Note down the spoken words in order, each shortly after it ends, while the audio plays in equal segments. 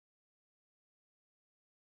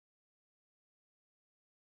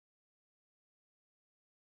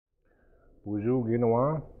Buju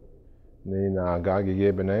ginawa ni na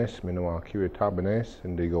gagige benes minwa kiwe tabenes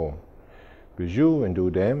indigo. Buju and do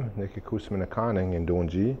dem nikikus minakaning and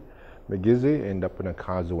donji megizi and up in a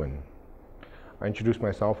kazuin. I introduce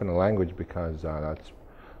myself in a language because that's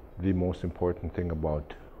the most important thing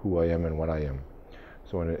about who I am and what I am.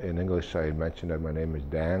 So in English, I mentioned that my name is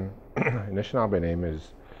Dan. Anishinaabe name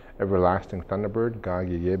is Everlasting Thunderbird,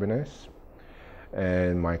 Gagi Yebenes.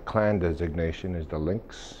 And my clan designation is the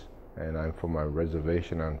Lynx. And I'm from a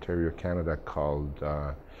reservation in Ontario, Canada called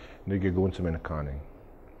Nigigunsaminakani.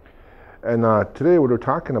 And today what we're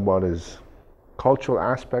talking about is cultural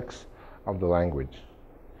aspects of the language.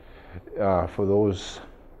 For those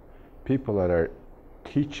people that are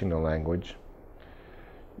teaching the language,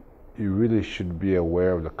 you really should be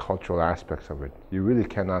aware of the cultural aspects of it. You really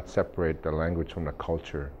cannot separate the language from the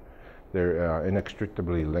culture. They're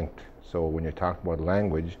inextricably linked. So when you talk about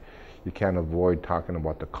language, you can't avoid talking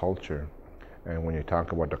about the culture. And when you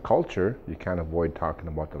talk about the culture, you can't avoid talking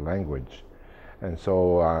about the language. And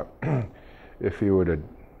so if you were to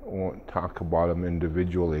talk about them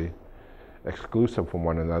individually, exclusive from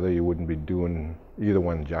one another, you wouldn't be doing either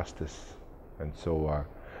one justice. And so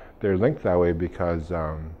they're linked that way because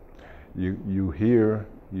you hear,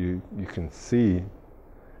 you can see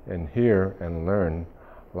and hear and learn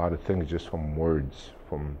a lot of things just from words,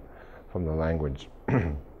 from the language.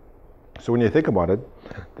 So when you think about it,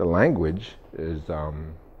 the language is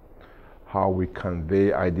how we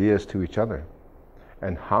convey ideas to each other.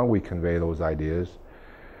 And how we convey those ideas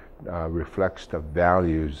reflects the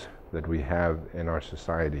values that we have in our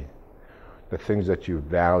society. The things that you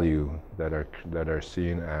value that are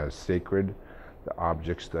seen as sacred, the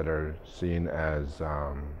objects that are seen as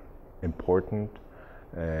important,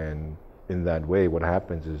 and in that way what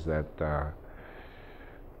happens is that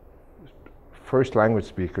first language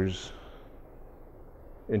speakers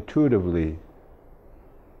intuitively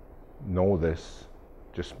know this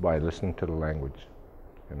just by listening to the language.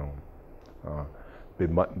 You know,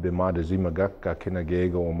 bimada zimagaka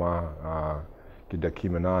kinagego ma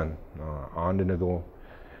kidakimanan andinago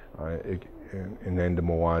in the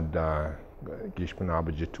mawad gishpen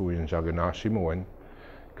abajitu in jaganashimowin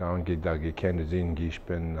gaan gidagi kendazin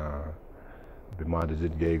gishpen bimada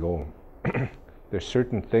zidgego. There's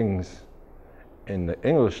certain things in the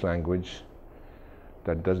English language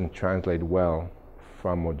that doesn't translate well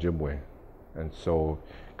from Ojibwe, and so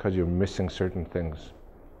because you're missing certain things.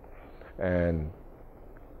 And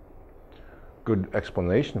good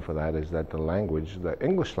explanation for that is that the language, the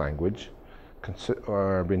English language,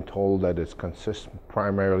 are being told that it consists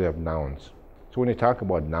primarily of nouns. So when you talk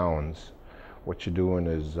about nouns, what you're doing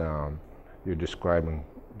is you're describing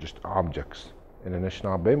just objects. In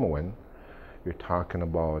Anishinaabemowin, you're talking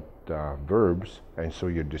about verbs, and so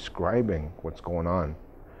you're describing what's going on.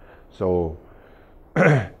 So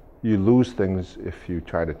you lose things if you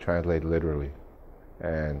try to translate literally.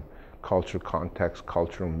 And cultural context,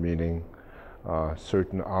 cultural meaning,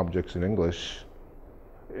 certain objects in English,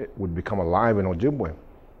 it would become alive in Ojibwe.